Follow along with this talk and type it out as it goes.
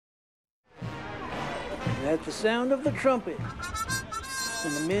And at the sound of the trumpet,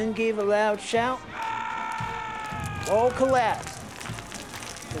 when the men gave a loud shout, all collapsed,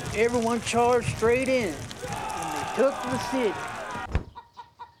 but everyone charged straight in, and they took the city.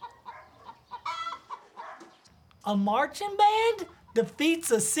 A marching band defeats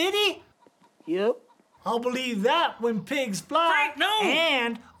a city? Yep. I'll believe that when pigs fly. Frank, no!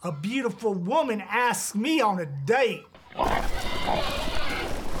 And a beautiful woman asks me on a date.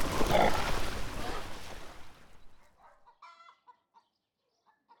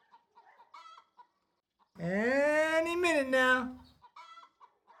 Any minute now.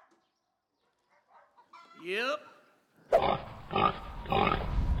 Yep.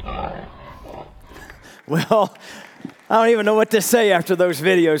 Well, I don't even know what to say after those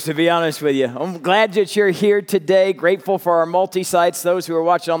videos, to be honest with you. I'm glad that you're here today. Grateful for our multi-sites, those who are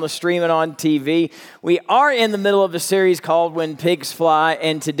watching on the stream and on TV. We are in the middle of a series called When Pigs Fly,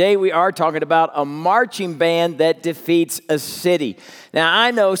 and today we are talking about a marching band that defeats a city. Now,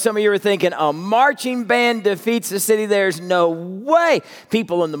 I know some of you are thinking, a marching band defeats a city? There's no way.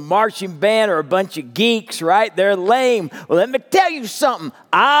 People in the marching band are a bunch of geeks, right? They're lame. Well, let me tell you something.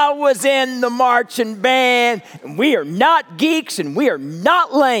 I was in the marching band, and we are not geeks, and we are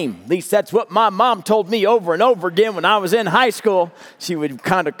not lame. At least that's what my mom told me over and over again when I was in high school. She would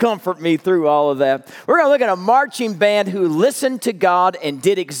kind of comfort me through all of that. We're going to look at a marching band who listened to God and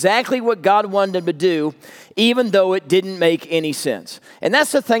did exactly what God wanted them to do, even though it didn't make any sense. And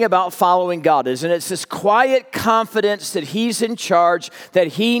that's the thing about following God, isn't it? It's this quiet confidence that He's in charge, that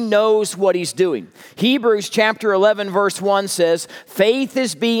He knows what He's doing. Hebrews chapter 11, verse 1 says, faith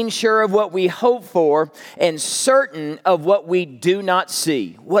is being sure of what we hope for and certain of what we do not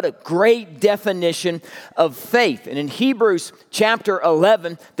see. What a great definition of faith. And in Hebrews chapter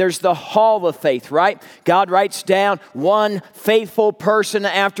 11, there's the hall of faith, right? God writes down one faithful person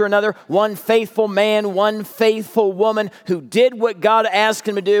after another, one faithful man, one faithful woman who did what God asked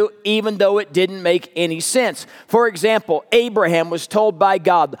him to do, even though it didn't make any sense. For example, Abraham was told by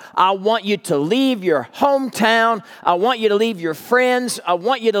God, I want you to leave your hometown. I want you to leave your friends. I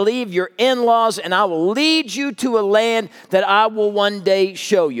want you to leave your in-laws, and I will lead you to a land that I will one day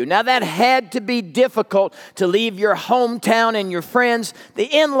show you. Now, that had to be difficult to leave your hometown and your friends. The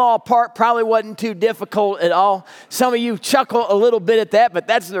in-law part probably wasn't too difficult at all. Some of you chuckle a little bit at that, but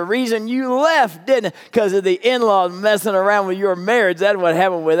that's the reason you left, didn't it? Because of the in-laws messing around with your marriage. That's what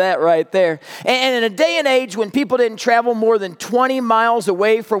happened with that right there. And in a day and age when people didn't travel more than 20 miles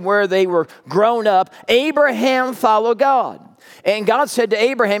away from where they were grown up, Abraham followed God. And God said to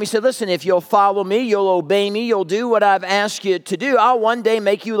Abraham, He said, listen, if you'll follow me, you'll obey me, you'll do what I've asked you to do, I'll one day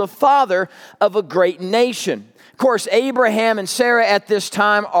make you the father of a great nation. Of course, Abraham and Sarah at this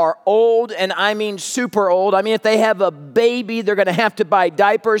time are old, and I mean super old. I mean, if they have a baby, they're going to have to buy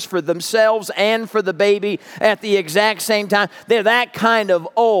diapers for themselves and for the baby at the exact same time. They're that kind of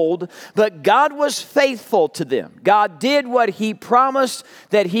old, but God was faithful to them. God did what He promised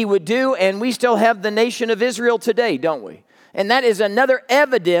that He would do, and we still have the nation of Israel today, don't we? And that is another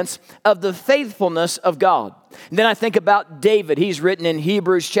evidence of the faithfulness of God. And then I think about David. He's written in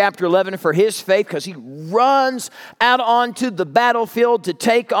Hebrews chapter 11 for his faith because he runs out onto the battlefield to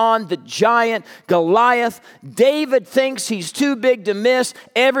take on the giant Goliath. David thinks he's too big to miss.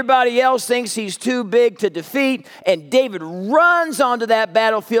 Everybody else thinks he's too big to defeat. And David runs onto that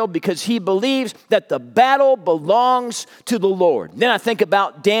battlefield because he believes that the battle belongs to the Lord. Then I think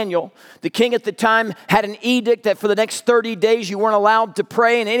about Daniel. The king at the time had an edict that for the next 30 days you weren't allowed to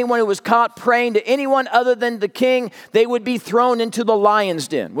pray, and anyone who was caught praying to anyone other than the king, they would be thrown into the lion's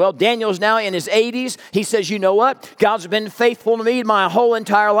den. Well, Daniel's now in his 80s. He says, you know what? God's been faithful to me my whole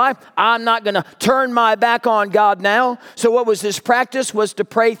entire life. I'm not going to turn my back on God now. So what was his practice? Was to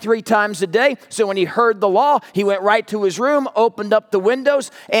pray 3 times a day. So when he heard the law, he went right to his room, opened up the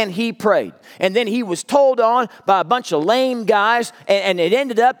windows, and he prayed. And then he was told on by a bunch of lame guys, and it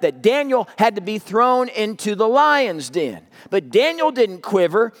ended up that Daniel had to be thrown into the lion's den. But Daniel didn't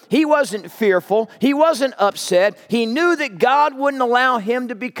quiver. He wasn't fearful. He wasn't upset. He knew that God wouldn't allow him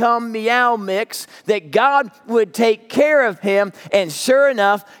to become Meow Mix, that God would take care of him. And sure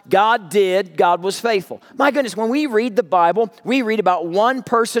enough, God did. God was faithful. My goodness, when we read the Bible, we read about one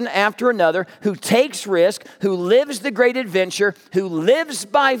person after another who takes risk, who lives the great adventure, who lives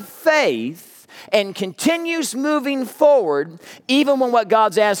by faith and continues moving forward even when what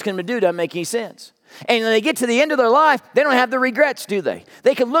God's asking him to do doesn't make any sense. And when they get to the end of their life, they don't have the regrets, do they?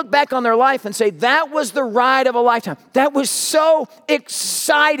 They can look back on their life and say, that was the ride of a lifetime. That was so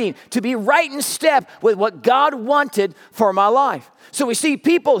exciting to be right in step with what God wanted for my life. So we see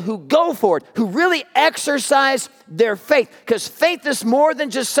people who go for it, who really exercise their faith, because faith is more than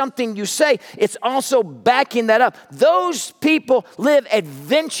just something you say. It's also backing that up. Those people live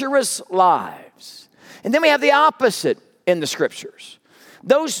adventurous lives. And then we have the opposite in the scriptures.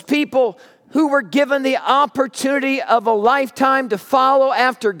 Those people who were given the opportunity of a lifetime to follow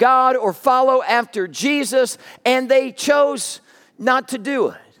after God or follow after Jesus, and they chose not to do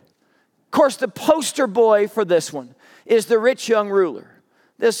it. Of course, the poster boy for this one is the rich young ruler.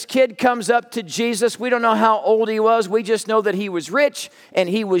 This kid comes up to Jesus. We don't know how old he was. We just know that he was rich and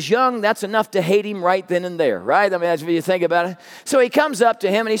he was young. That's enough to hate him right then and there, right? I mean, that's what you think about it. So he comes up to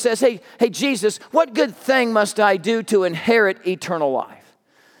him and he says, hey, Jesus, what good thing must I do to inherit eternal life?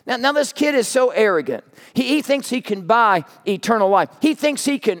 Now this kid is so arrogant. He thinks he can buy eternal life. He thinks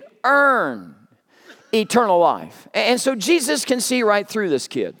he can earn eternal life. And so Jesus can see right through this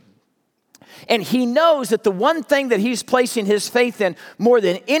kid. And he knows that the one thing that he's placing his faith in more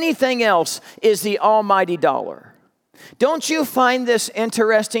than anything else is the almighty dollar. Don't you find this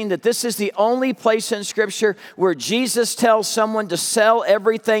interesting that this is the only place in Scripture where Jesus tells someone to sell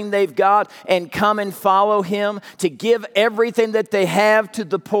everything they've got and come and follow him, to give everything that they have to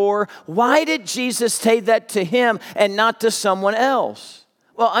the poor? Why did Jesus say that to him and not to someone else?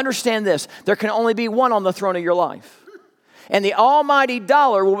 Well, understand this. There can only be one on the throne of your life. And the almighty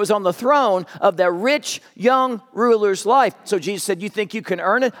dollar was on the throne of that rich young ruler's life. So Jesus said, you think you can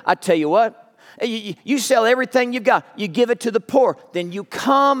earn it? I tell you what. You sell everything you've got. You give it to the poor. Then you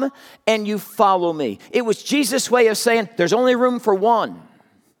come and you follow me. It was Jesus' way of saying there's only room for one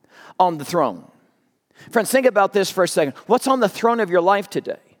on the throne. Friends, think about this for a second. What's on the throne of your life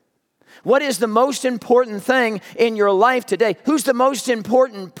today? What is the most important thing in your life today? Who's the most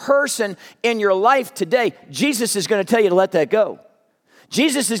important person in your life today? Jesus is going to tell you to let that go.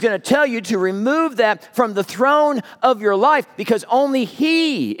 Jesus is going to tell you to remove that from the throne of your life, because only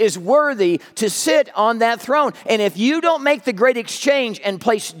he is worthy to sit on that throne. And if you don't make the great exchange and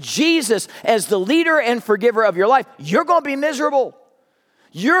place Jesus as the leader and forgiver of your life, you're going to be miserable.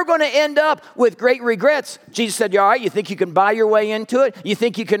 You're going to end up with great regrets. Jesus said, all right, you think you can buy your way into it? You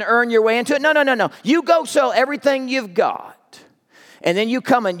think you can earn your way into it? No. You go sell everything you've got, and then you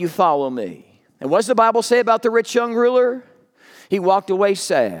come and you follow me. And what does the Bible say about the rich young ruler? He walked away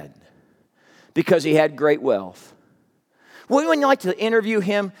sad because he had great wealth. Wouldn't you like to interview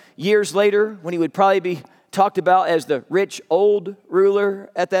him years later when he would probably be talked about as the rich old ruler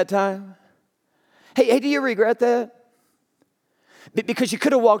at that time? Hey, do you regret that? Because you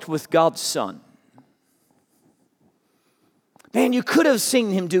could have walked with God's Son. Man, you could have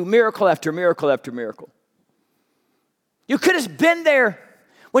seen him do miracle after miracle after miracle. You could have been there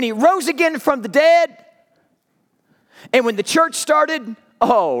when he rose again from the dead. And when the church started,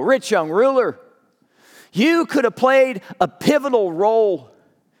 oh, rich young ruler, you could have played a pivotal role.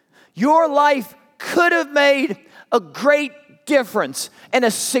 Your life could have made a great difference and a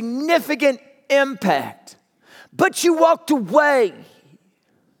significant impact. But you walked away.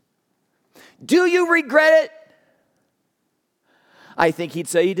 Do you regret it? I think he'd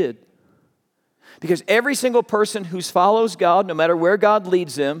say he did. Because every single person who follows God, no matter where God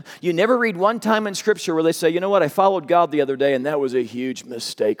leads them, you never read one time in Scripture where they say, you know what, I followed God the other day and that was a huge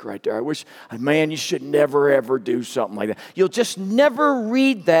mistake right there. I wish, man, you should never ever do something like that. You'll just never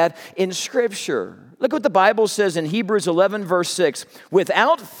read that in Scripture. Look what the Bible says in Hebrews 11 verse 6.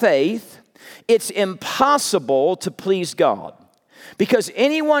 Without faith, it's impossible to please God. Because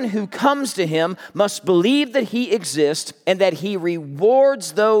anyone who comes to him must believe that he exists and that he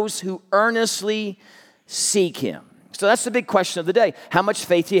rewards those who earnestly seek him. So that's the big question of the day. How much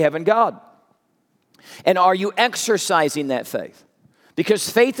faith do you have in God? And are you exercising that faith? Because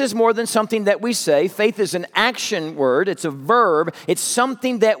faith is more than something that we say. Faith is an action word. It's a verb. It's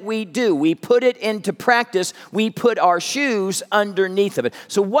something that we do. We put it into practice. We put our shoes underneath of it.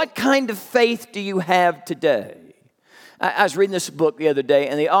 So what kind of faith do you have today? I was reading this book the other day,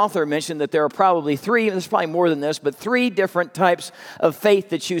 and the author mentioned that there are probably there's probably more than this, but 3 different types of faith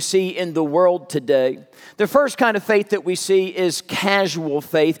that you see in the world today. The first kind of faith that we see is casual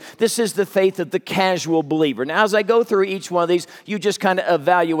faith. This is the faith of the casual believer. Now, as I go through each one of these, you just kind of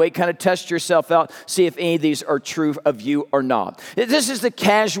evaluate, kind of test yourself out, see if any of these are true of you or not. This is the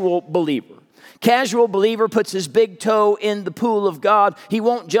casual believer. Casual believer puts his big toe in the pool of God. He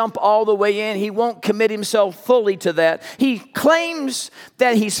won't jump all the way in. He won't commit himself fully to that. He claims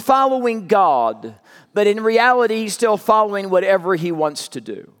that he's following God, but in reality, he's still following whatever he wants to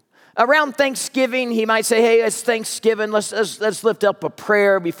do. Around Thanksgiving, he might say, hey, it's Thanksgiving. Let's lift up a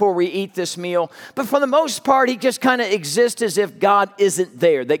prayer before we eat this meal. But for the most part, he just kind of exists as if God isn't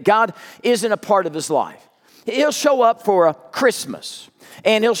there, that God isn't a part of his life. He'll show up for a Christmas,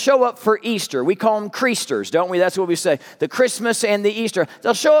 and he'll show up for Easter. We call them Creasters, don't we? That's what we say, the Christmas and the Easter.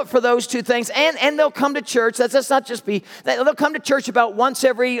 They'll show up for those two things, and they'll come to church. That's not just be, they'll come to church about once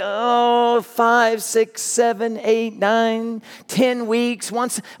every 5, 6, 7, 8, 9, 10 weeks.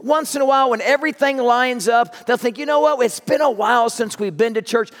 Once in a while, when everything lines up, they'll think, you know what? It's been a while since we've been to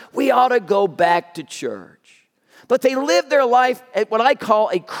church. We ought to go back to church. But they live their life at what I call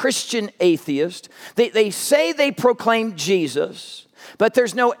a Christian atheist. They say they proclaim Jesus, but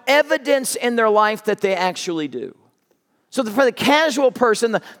there's no evidence in their life that they actually do. So for the casual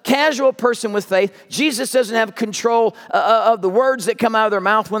person with faith, Jesus doesn't have control of the words that come out of their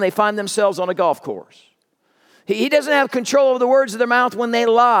mouth when they find themselves on a golf course. He doesn't have control over the words of their mouth when they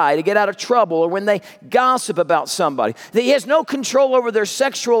lie to get out of trouble or when they gossip about somebody. He has no control over their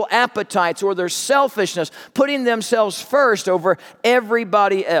sexual appetites or their selfishness, putting themselves first over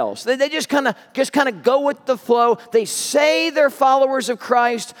everybody else. They just kind of go with the flow. They say they're followers of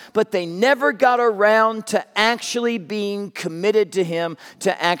Christ, but they never got around to actually being committed to him,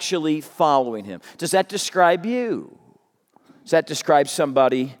 to actually following him. Does that describe you? Does that describe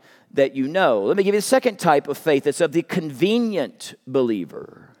somebody that you know? Let me give you the second type of faith. It's of the convenient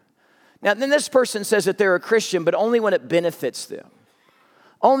believer. Now, then this person says that they're a Christian, but only when it benefits them.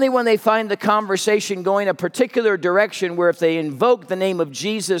 Only when they find the conversation going a particular direction where if they invoke the name of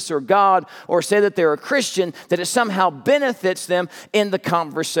Jesus or God or say that they're a Christian, that it somehow benefits them in the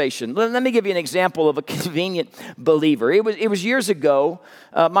conversation. Let me give you an example of a convenient believer. It was years ago.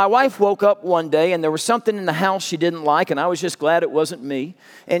 My wife woke up one day and there was something in the house she didn't like, and I was just glad it wasn't me.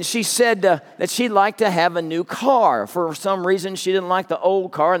 And she said that she'd like to have a new car. For some reason, she didn't like the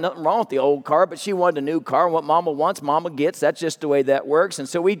old car. Nothing wrong with the old car, but she wanted a new car. And what mama wants, mama gets. That's just the way that works.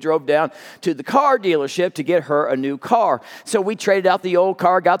 And so we drove down to the car dealership to get her a new car. So we traded out the old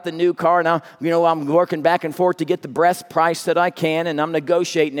car, got the new car. Now, I'm working back and forth to get the best price that I can, and I'm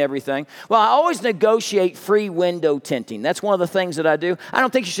negotiating everything. Well, I always negotiate free window tinting. That's one of the things that I do. I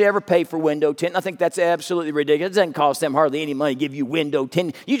don't think you should ever pay for window tint. I think that's absolutely ridiculous. It doesn't cost them hardly any money to give you window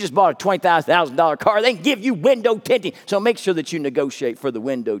tinting. You just bought a $20,000 car. They can give you window tinting. So make sure that you negotiate for the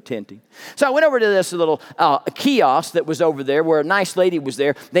window tinting. So I went over to this little kiosk that was over there where a nice lady was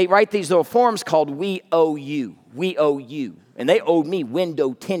there. They write these little forms called We Owe You. We owe you. And they owed me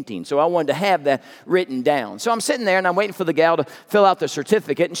window tinting, so I wanted to have that written down. So I'm sitting there, and I'm waiting for the gal to fill out the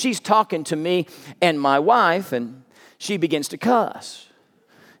certificate, and she's talking to me and my wife, and she begins to cuss.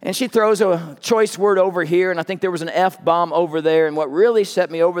 And she throws a choice word over here, and I think there was an F-bomb over there, and what really set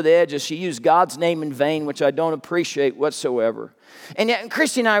me over the edge is she used God's name in vain, which I don't appreciate whatsoever. And yet,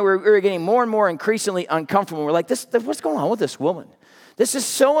 Christy and I were getting more and more increasingly uncomfortable. We're like, what's going on with this woman? This is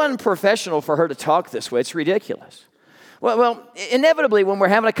so unprofessional for her to talk this way. It's ridiculous. Well, inevitably, when we're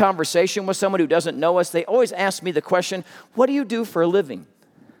having a conversation with someone who doesn't know us, they always ask me the question, what do you do for a living?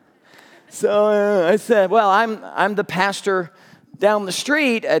 So I said, well, I'm the pastor down the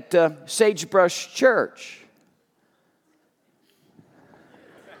street at Sagebrush Church.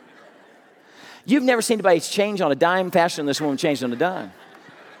 You've never seen anybody change on a dime faster than this woman changed on a dime.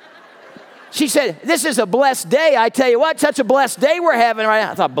 She said, this is a blessed day. I tell you what, such a blessed day we're having right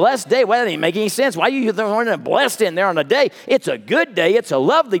now. I thought, blessed day? Well, that didn't make any sense. Why are you throwing a blessed in there on a day? It's a good day. It's a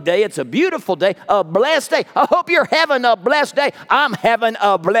lovely day. It's a beautiful day. A blessed day. I hope you're having a blessed day. I'm having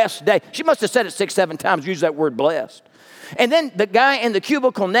a blessed day. She must have said it 6, 7 times, used that word blessed. And then the guy in the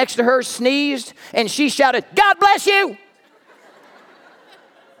cubicle next to her sneezed, and she shouted, God bless you.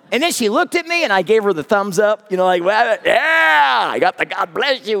 And then she looked at me, and I gave her the thumbs up, like, well, yeah, I got the God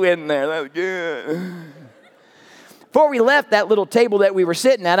bless you in there. That was good. Before we left that little table that we were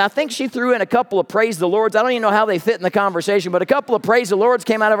sitting at, I think she threw in a couple of praise the Lords. I don't even know how they fit in the conversation, but a couple of praise the Lords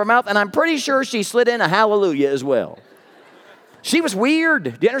came out of her mouth, and I'm pretty sure she slid in a hallelujah as well. She was weird.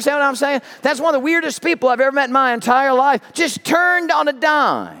 Do you understand what I'm saying? That's one of the weirdest people I've ever met in my entire life. Just turned on a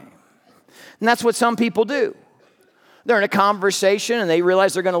dime. And that's what some people do. They're in a conversation and they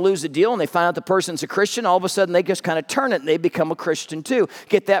realize they're going to lose the deal and they find out the person's a Christian. All of a sudden they just kind of turn it and they become a Christian too.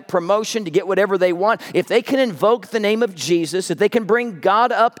 Get that promotion to get whatever they want. If they can invoke the name of Jesus, if they can bring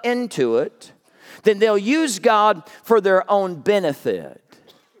God up into it, then they'll use God for their own benefit.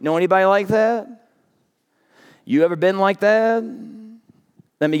 Know anybody like that? You ever been like that?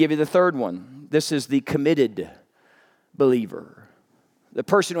 Let me give you the third one. This is the committed believer. The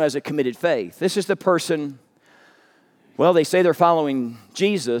person who has a committed faith. This is the person, well, they say they're following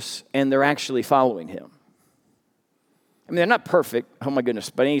Jesus and they're actually following him. I mean, they're not perfect, oh my goodness,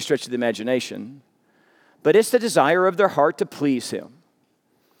 by any stretch of the imagination. But it's the desire of their heart to please him.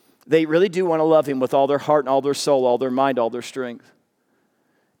 They really do want to love him with all their heart and all their soul, all their mind, all their strength.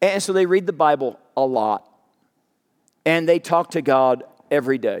 And so they read the Bible a lot. And they talk to God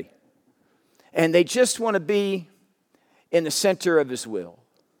every day. And they just want to be in the center of his will.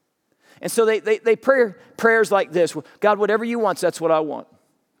 And so they pray prayers like this. God, whatever you want, that's what I want.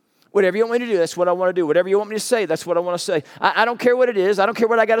 Whatever you want me to do, that's what I want to do. Whatever you want me to say, that's what I want to say. I don't care what it is. I don't care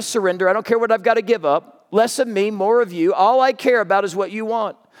what I got to surrender. I don't care what I've got to give up. Less of me, more of you. All I care about is what you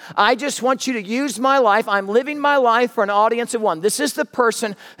want. I just want you to use my life. I'm living my life for an audience of one. This is the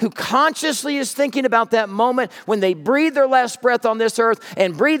person who consciously is thinking about that moment when they breathe their last breath on this earth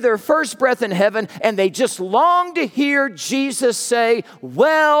and breathe their first breath in heaven, and they just long to hear Jesus say,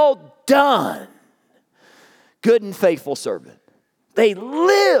 well done, good and faithful servant. They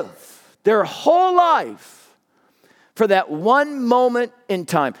live their whole life for that one moment in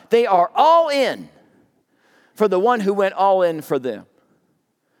time. They are all in for the one who went all in for them.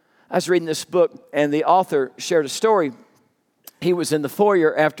 I was reading this book, and the author shared a story. He was in the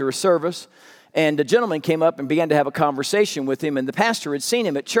foyer after a service, and a gentleman came up and began to have a conversation with him, and the pastor had seen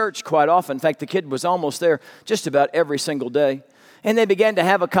him at church quite often. In fact, the kid was almost there just about every single day. And they began to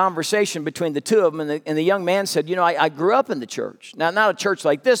have a conversation between the two of them, and the young man said, I grew up in the church. Now, not a church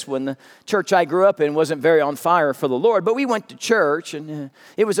like this one. The church I grew up in wasn't very on fire for the Lord, but we went to church, and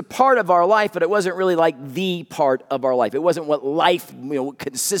it was a part of our life, but it wasn't really like the part of our life. It wasn't what life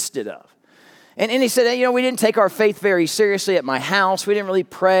consisted of. And he said, we didn't take our faith very seriously at my house. We didn't really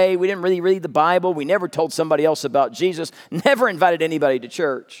pray. We didn't really read the Bible. We never told somebody else about Jesus. Never invited anybody to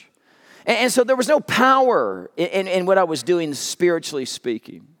church. And so there was no power in what I was doing, spiritually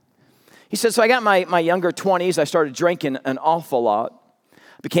speaking. He said, so I got my younger 20s. I started drinking an awful lot.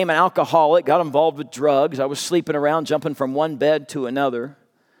 Became an alcoholic, got involved with drugs. I was sleeping around, jumping from one bed to another.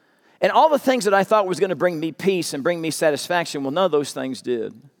 And all the things that I thought was going to bring me peace and bring me satisfaction, well, none of those things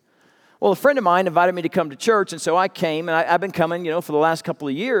did. Well, a friend of mine invited me to come to church, and so I came, and I've been coming, for the last couple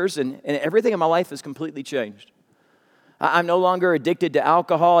of years, and everything in my life has completely changed. I'm no longer addicted to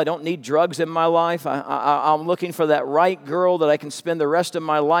alcohol. I don't need drugs in my life. I'm looking for that right girl that I can spend the rest of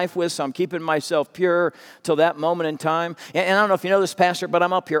my life with, so I'm keeping myself pure till that moment in time. And I don't know if you know this, Pastor, but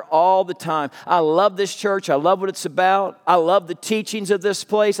I'm up here all the time. I love this church. I love what it's about. I love the teachings of this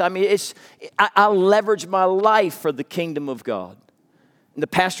place. I mean, I leverage my life for the kingdom of God. And the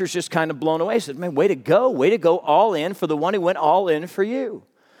pastor's just kind of blown away. He said, man, way to go all in for the one who went all in for you.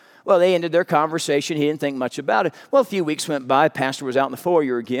 Well, they ended their conversation. He didn't think much about it. Well, a few weeks went by. The pastor was out in the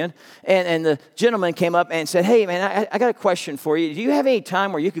foyer again. And the gentleman came up and said, hey, man, I got a question for you. Do you have any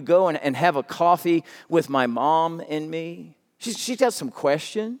time where you could go and have a coffee with my mom and me? She's got some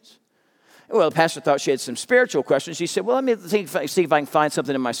questions. Well, the pastor thought she had some spiritual questions. She said, well, let me see if I can find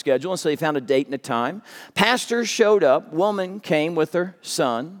something in my schedule. And so he found a date and a time. Pastor showed up. Woman came with her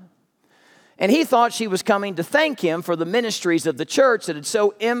son. And he thought she was coming to thank him for the ministries of the church that had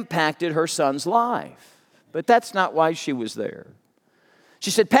so impacted her son's life. But that's not why she was there.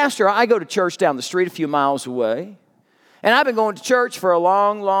 She said, Pastor, I go to church down the street a few miles away. And I've been going to church for a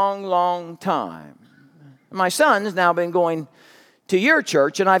long, long, long time. My son has now been going to your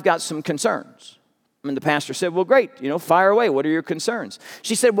church, and I've got some concerns. And the pastor said, well, great, fire away. What are your concerns?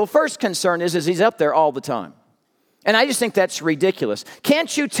 She said, well, first concern is he's up there all the time. And I just think that's ridiculous.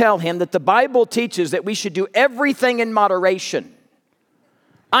 Can't you tell him that the Bible teaches that we should do everything in moderation?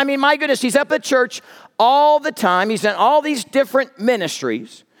 I mean, my goodness, he's up at church all the time. He's in all these different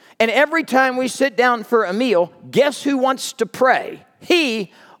ministries. And every time we sit down for a meal, guess who wants to pray?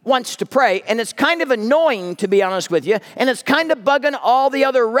 He wants to pray. And it's kind of annoying, to be honest with you. And it's kind of bugging all the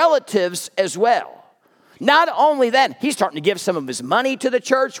other relatives as well. Not only that, he's starting to give some of his money to the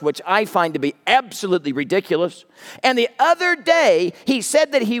church, which I find to be absolutely ridiculous. And the other day, he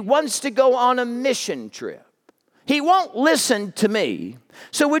said that he wants to go on a mission trip. He won't listen to me.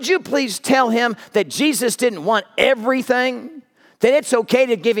 So would you please tell him that Jesus didn't want everything? That it's okay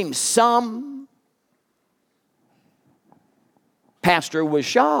to give him some? Pastor was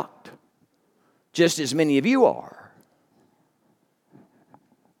shocked, just as many of you are.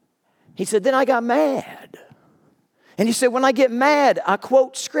 He said, then I got mad. And he said, when I get mad, I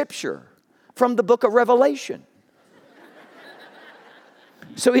quote scripture from the book of Revelation.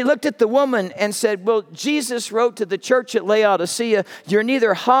 So he looked at the woman and said, well, Jesus wrote to the church at Laodicea, you're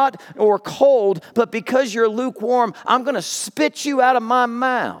neither hot or cold, but because you're lukewarm, I'm going to spit you out of my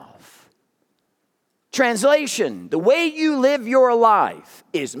mouth. Translation, the way you live your life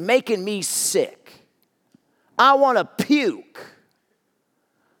is making me sick. I want to puke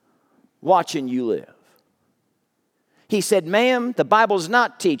watching you live. He said, ma'am, the Bible does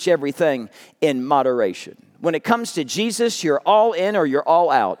not teach everything in moderation. When it comes to Jesus, you're all in or you're all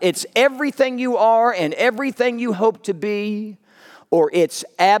out. It's everything you are and everything you hope to be, or it's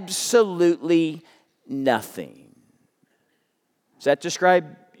absolutely nothing. Does that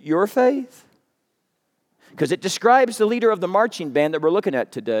describe your faith? Because it describes the leader of the marching band that we're looking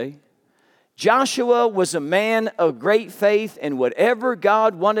at today. Joshua was a man of great faith, and whatever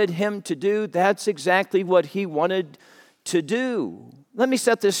God wanted him to do, that's exactly what he wanted to do. Let me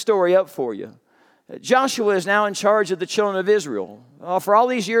set this story up for you. Joshua is now in charge of the children of Israel. For all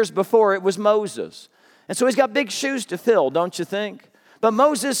these years before, it was Moses. And so he's got big shoes to fill, don't you think? But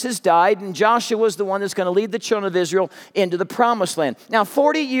Moses has died, and Joshua is the one that's going to lead the children of Israel into the promised land. Now,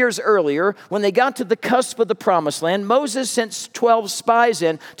 40 years earlier, when they got to the cusp of the promised land, Moses sent 12 spies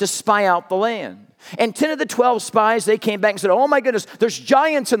in to spy out the land. And 10 of the 12 spies, they came back and said, oh my goodness, there's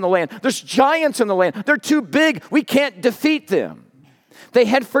giants in the land. There's giants in the land. They're too big. We can't defeat them. They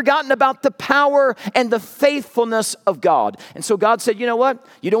had forgotten about the power and the faithfulness of God. And so God said, you know what?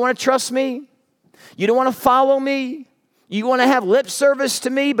 You don't want to trust me. You don't want to follow me. You want to have lip service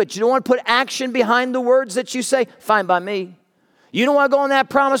to me, but you don't want to put action behind the words that you say? Fine by me. You don't want to go in that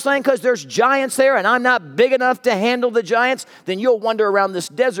promised land because there's giants there and I'm not big enough to handle the giants? Then you'll wander around this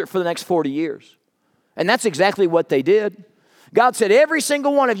desert for the next 40 years. And that's exactly what they did. God said, every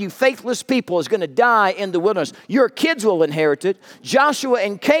single one of you faithless people is going to die in the wilderness. Your kids will inherit it. Joshua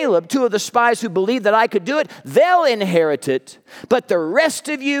and Caleb, two of the spies who believed that I could do it, they'll inherit it. But the rest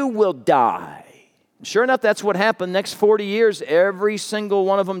of you will die. Sure enough, that's what happened. Next 40 years, every single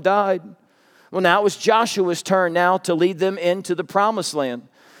one of them died. Well, now it was Joshua's turn now to lead them into the promised land.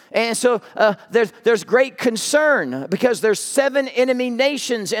 And so there's great concern because there's 7 enemy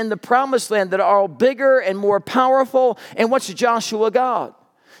nations in the promised land that are all bigger and more powerful. And what's Joshua got?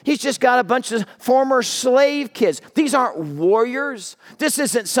 He's just got a bunch of former slave kids. These aren't warriors. This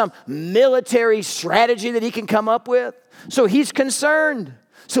isn't some military strategy that he can come up with. So he's concerned.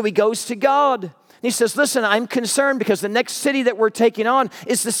 So he goes to God. He says, listen, I'm concerned because the next city that we're taking on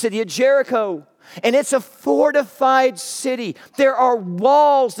is the city of Jericho. And it's a fortified city. There are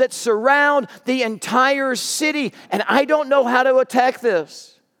walls that surround the entire city. And I don't know how to attack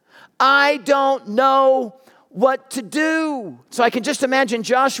this. I don't know what to do. So I can just imagine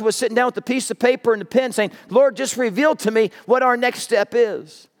Joshua sitting down with a piece of paper and a pen saying, Lord, just reveal to me what our next step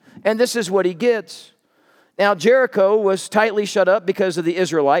is. And this is what he gets. Now, Jericho was tightly shut up because of the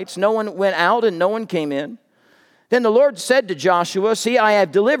Israelites. No one went out and no one came in. Then the Lord said to Joshua, see, I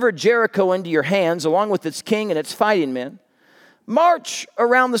have delivered Jericho into your hands, along with its king and its fighting men. March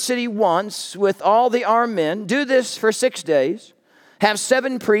around the city once with all the armed men. Do this for 6 days. Have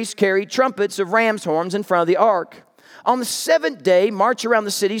 7 priests carry trumpets of ram's horns in front of the ark. On the 7th day, march around the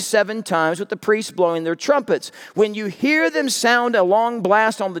city 7 times with the priests blowing their trumpets. When you hear them sound a long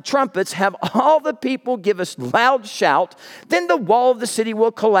blast on the trumpets, have all the people give a loud shout. Then the wall of the city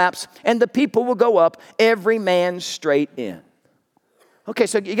will collapse and the people will go up, every man straight in. Okay,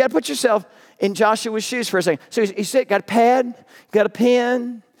 so you got to put yourself in Joshua's shoes for a second. So he's got a pad, got a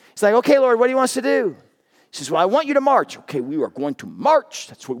pen. He's like, okay, Lord, what do you want us to do? He says, well, I want you to march. Okay, we are going to march.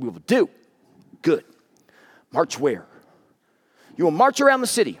 That's what we will do. Good. March where? You will march around the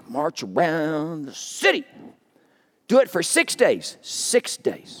city. March around the city. Do it for 6 days. 6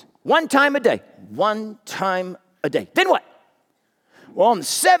 days. 1 time a day. 1 time a day. Then what? Well, on the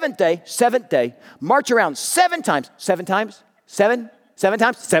 7th day, march around 7 times. 7 times? 7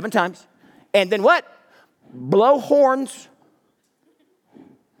 times? 7 times. And then what? Blow horns.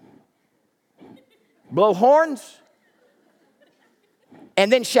 Blow horns. And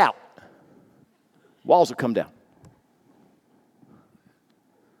then shout. Walls will come down.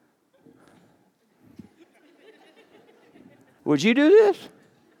 Would you do this?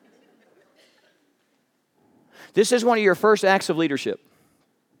 This is one of your first acts of leadership.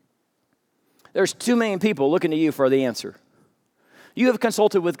 There's 2 million people looking to you for the answer. You have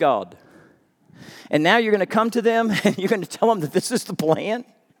consulted with God. And now you're going to come to them and you're going to tell them that this is the plan?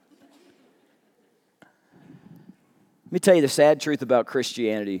 Let me tell you the sad truth about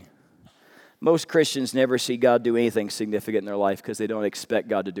Christianity. Most Christians never see God do anything significant in their life because they don't expect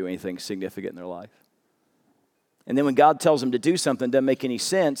God to do anything significant in their life. And then when God tells them to do something that doesn't make any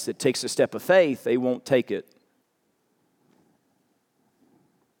sense, that takes a step of faith, they won't take it.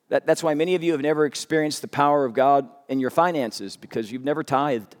 That's why many of you have never experienced the power of God in your finances, because you've never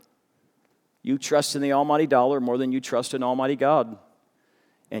tithed. You trust in the almighty dollar more than you trust in almighty God.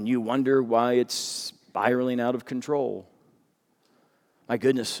 And you wonder why it's spiraling out of control. My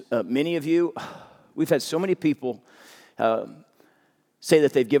goodness, many of you, we've had so many people say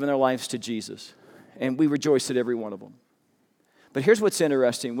that they've given their lives to Jesus. And we rejoice at every one of them. But here's what's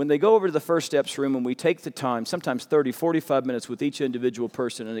interesting. When they go over to the First Steps room and we take the time, sometimes 30, 45 minutes with each individual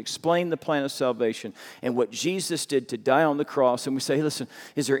person and explain the plan of salvation and what Jesus did to die on the cross, and we say, hey, listen,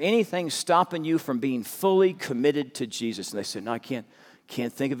 is there anything stopping you from being fully committed to Jesus? And they say, no, I can't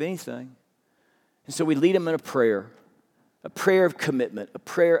think of anything. And so we lead them in a prayer of commitment, a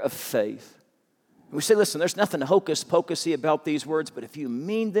prayer of faith. And we say, listen, there's nothing hocus-pocusy about these words, but if you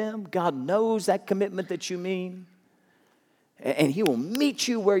mean them, God knows that commitment that you mean. And he will meet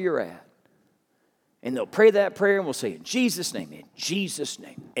you where you're at. And they'll pray that prayer and we'll say, in Jesus' name,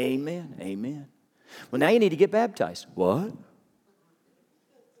 amen, amen. Well, now you need to get baptized. What?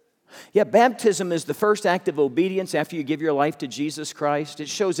 Yeah, baptism is the first act of obedience after you give your life to Jesus Christ. It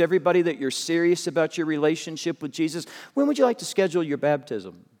shows everybody that you're serious about your relationship with Jesus. When would you like to schedule your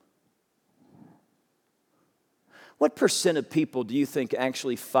baptism? What percent of people do you think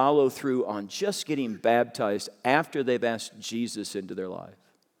actually follow through on just getting baptized after they've asked Jesus into their life?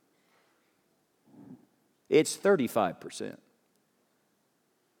 It's 35%.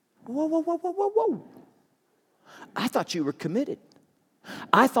 Whoa. I thought you were committed.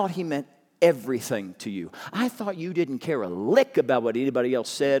 I thought he meant everything to you. I thought you didn't care a lick about what anybody else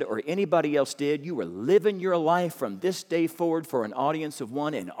said or anybody else did. You were living your life from this day forward for an audience of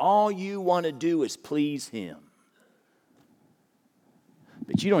one, and all you want to do is please him.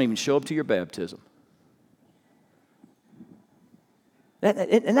 But you don't even show up to your baptism.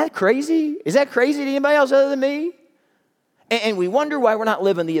 Isn't that crazy? Is that crazy to anybody else other than me? And we wonder why we're not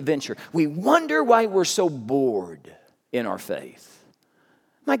living the adventure. We wonder why we're so bored in our faith.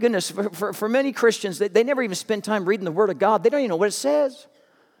 My goodness, for many Christians, they never even spend time reading the Word of God. They don't even know what it says.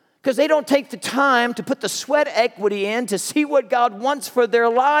 Because they don't take the time to put the sweat equity in to see what God wants for their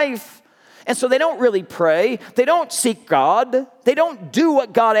life. And so they don't really pray. They don't seek God. They don't do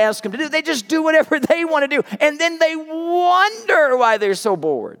what God asks them to do. They just do whatever they want to do. And then they wonder why they're so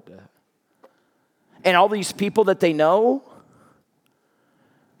bored. And all these people that they know,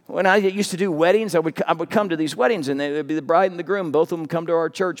 when I used to do weddings, I would come to these weddings, and it would be the bride and the groom. Both of them come to our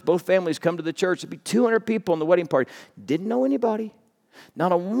church. Both families come to the church. There'd be 200 people in the wedding party. Didn't know anybody.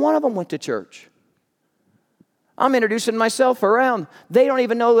 Not a one of them went to church. I'm introducing myself around. They don't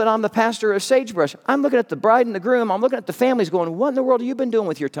even know that I'm the pastor of Sagebrush. I'm looking at the bride and the groom. I'm looking at the families going, what in the world have you been doing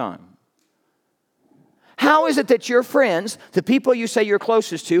with your time? How is it that your friends, the people you say you're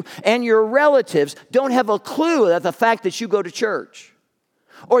closest to, and your relatives don't have a clue that the fact that you go to church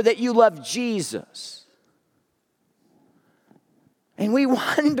or that you love Jesus? And we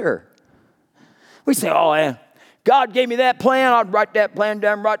wonder. We say, oh, yeah. God gave me that plan. I'd write that plan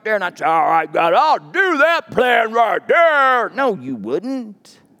down right there. And I'd say, all right, God, I'll do that plan right there. No, you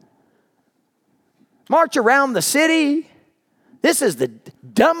wouldn't. March around the city. This is the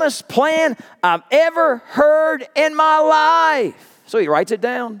dumbest plan I've ever heard in my life. So he writes it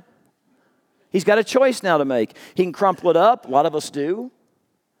down. He's got a choice now to make. He can crumple it up. A lot of us do.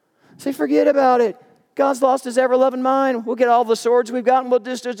 Say, forget about it. God's lost his ever-loving mind. We'll get all the swords we've got and we'll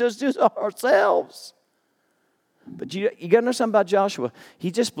just do it ourselves. But you got to know something about Joshua. He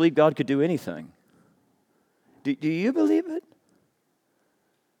just believed God could do anything. Do you believe it?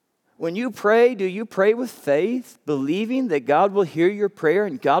 When you pray, do you pray with faith, believing that God will hear your prayer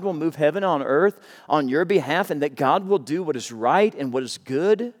and God will move heaven on earth on your behalf and that God will do what is right and what is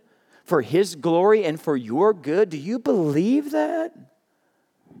good for his glory and for your good? Do you believe that?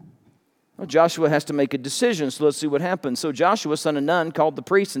 Well, Joshua has to make a decision, so let's see what happens. So Joshua, son of Nun, called the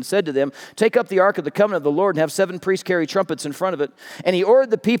priests and said to them, take up the ark of the covenant of the Lord and have 7 priests carry trumpets in front of it. And he ordered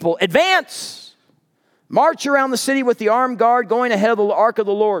the people, advance, march around the city with the armed guard going ahead of the ark of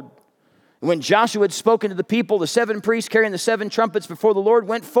the Lord. And when Joshua had spoken to the people, the 7 priests carrying the 7 trumpets before the Lord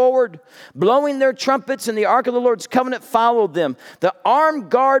went forward, blowing their trumpets, and the ark of the Lord's covenant followed them. The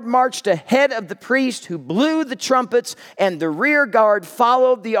armed guard marched ahead of the priest who blew the trumpets, and the rear guard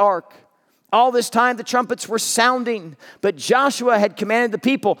followed the ark. All this time the trumpets were sounding, but Joshua had commanded the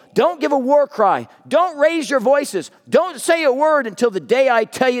people, don't give a war cry, don't raise your voices, don't say a word until the day I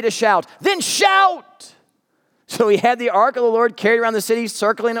tell you to shout. Then shout! So he had the ark of the Lord carried around the city,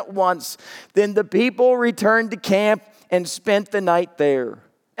 circling it once. Then the people returned to camp and spent the night there.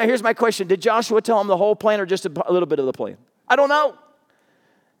 Now here's my question. Did Joshua tell them the whole plan or just a little bit of the plan? I don't know.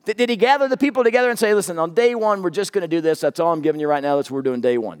 Did he gather the people together and say, listen, on day 1, we're just going to do this. That's all I'm giving you right now. That's what we're doing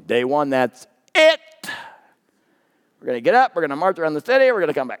day 1. Day 1, that's it. We're going to get up. We're going to march around the city. We're going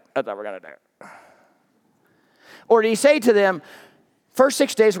to come back. That's all we're going to do. Or did he say to them, first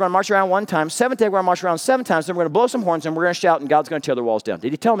 6 days, we're going to march around 1 time. 7th day, we're going to march around 7 times. Then we're going to blow some horns and we're going to shout and God's going to tear the walls down.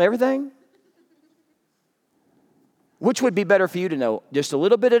 Did he tell them everything? Which would be better for you to know? Just a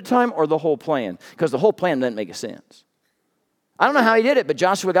little bit at a time or the whole plan? Because the whole plan doesn't make sense. I don't know how he did it, but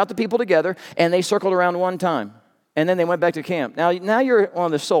Joshua got the people together, and they circled around one time. And then they went back to camp. Now you're one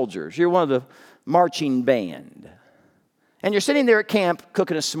of the soldiers. You're one of the marching band. And you're sitting there at camp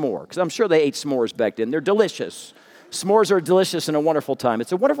cooking a s'more, because I'm sure they ate s'mores back then. They're delicious. S'mores are delicious and a wonderful time.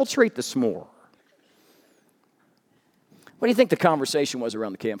 It's a wonderful treat, the s'more. What do you think the conversation was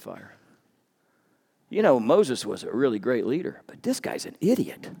around the campfire? You know, Moses was a really great leader, but this guy's an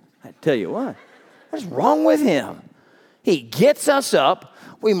idiot. I tell you what is wrong with him? He gets us up,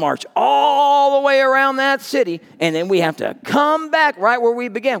 we march all the way around that city, and then we have to come back right where we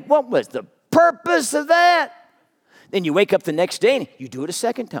began. What was the purpose of that? Then you wake up the next day and you do it a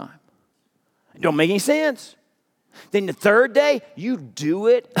second time. It don't make any sense. Then the third day, you do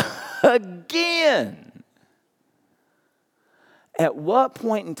it again. At what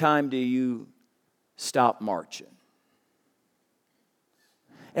point in time do you stop marching?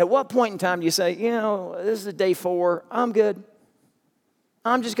 At what point in time do you say, you know, this is day 4, I'm good.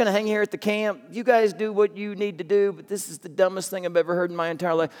 I'm just going to hang here at the camp. You guys do what you need to do, but this is the dumbest thing I've ever heard in my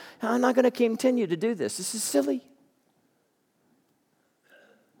entire life. I'm not going to continue to do this. This is silly.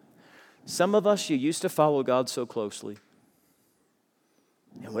 Some of us, you used to follow God so closely.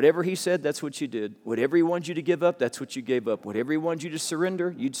 And whatever he said, that's what you did. Whatever he wanted you to give up, that's what you gave up. Whatever he wanted you to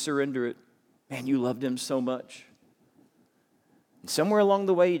surrender, you'd surrender it. Man, you loved him so much. And somewhere along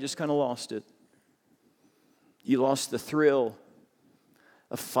the way, you just kind of lost it. You lost the thrill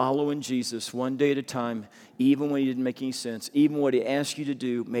of following Jesus one day at a time, even when he didn't make any sense. Even what he asked you to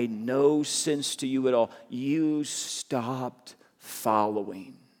do made no sense to you at all. You stopped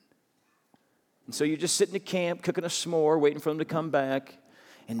following. And so you're just sitting at camp, cooking a s'more, waiting for them to come back,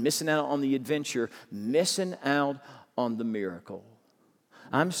 and missing out on the adventure, missing out on the miracle.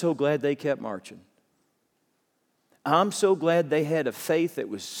 I'm so glad they kept marching. I'm so glad they had a faith that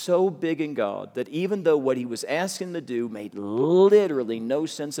was so big in God that even though what he was asking them to do made literally no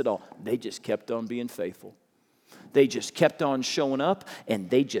sense at all, they just kept on being faithful. They just kept on showing up, and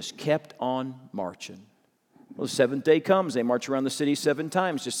they just kept on marching. Well, the 7th day comes. They march around the city 7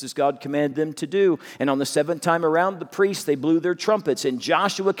 times, just as God commanded them to do. And on the 7th time around, the priests, they blew their trumpets, and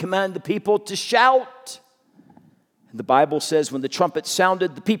Joshua commanded the people to shout. And the Bible says when the trumpet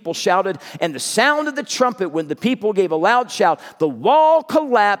sounded, the people shouted, and the sound of the trumpet, when the people gave a loud shout, the wall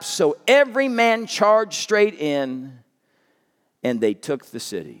collapsed, so every man charged straight in, and they took the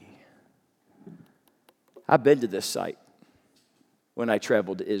city. I've been to this site when I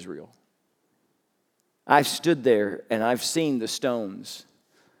traveled to Israel. I've stood there and I've seen the stones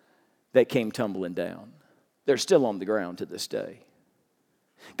that came tumbling down. They're still on the ground to this day.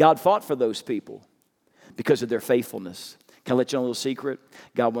 God fought for those people because of their faithfulness. Can I let you know a little secret?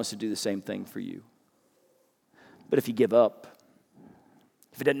 God wants to do the same thing for you. But if you give up,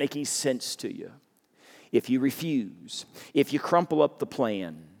 if it doesn't make any sense to you, if you refuse, if you crumple up the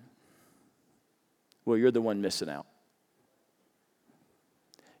plan, well, you're the one missing out.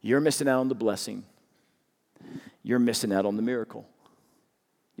 You're missing out on the blessing. You're missing out on the miracle.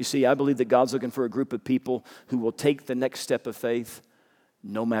 You see, I believe that God's looking for a group of people who will take the next step of faith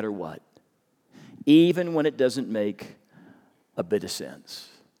no matter what, even when it doesn't make a bit of sense.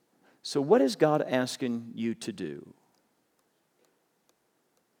 So what is God asking you to do?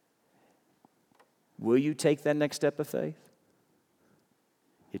 Will you take that next step of faith?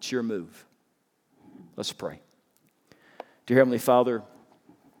 It's your move. Let's pray. Dear Heavenly Father,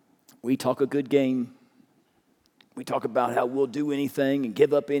 we talk a good game. We talk about how we'll do anything and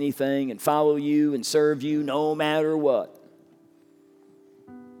give up anything and follow you and serve you no matter what.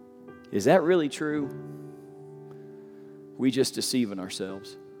 Is that really true? We just deceiving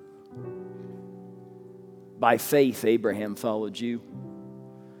ourselves. By faith, Abraham followed you.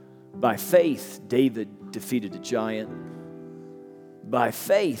 By faith, David defeated a giant. By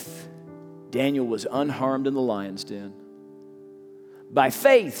faith, Daniel was unharmed in the lion's den. By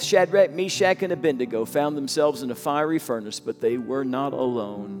faith, Shadrach, Meshach, and Abednego found themselves in a fiery furnace, but they were not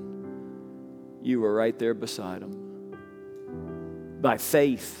alone. You were right there beside them. By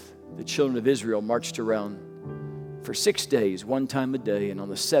faith, the children of Israel marched around for 6 days, 1 time a day, and on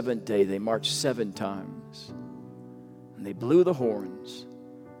the 7th day they marched 7 times. And they blew the horns,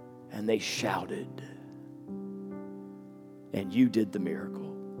 and they shouted, and you did the miracle.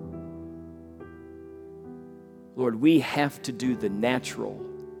 Lord, we have to do the natural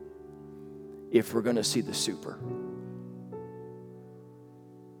if we're going to see the super.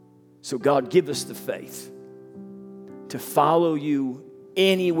 So God, give us the faith to follow you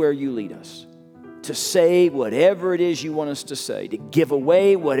anywhere you lead us, to say whatever it is you want us to say, to give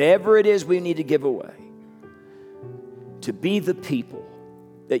away whatever it is we need to give away, to be the people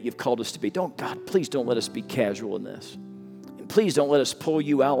that you've called us to be. God, please don't let us be casual in this. And please don't let us pull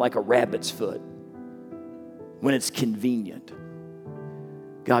you out like a rabbit's foot when it's convenient.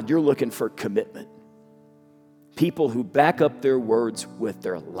 God, you're looking for commitment. People who back up their words with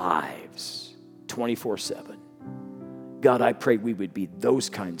their lives 24/7. God, I pray we would be those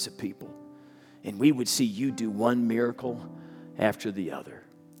kinds of people, and we would see you do one miracle after the other.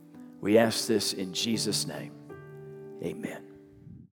 We ask this in Jesus' name. Amen.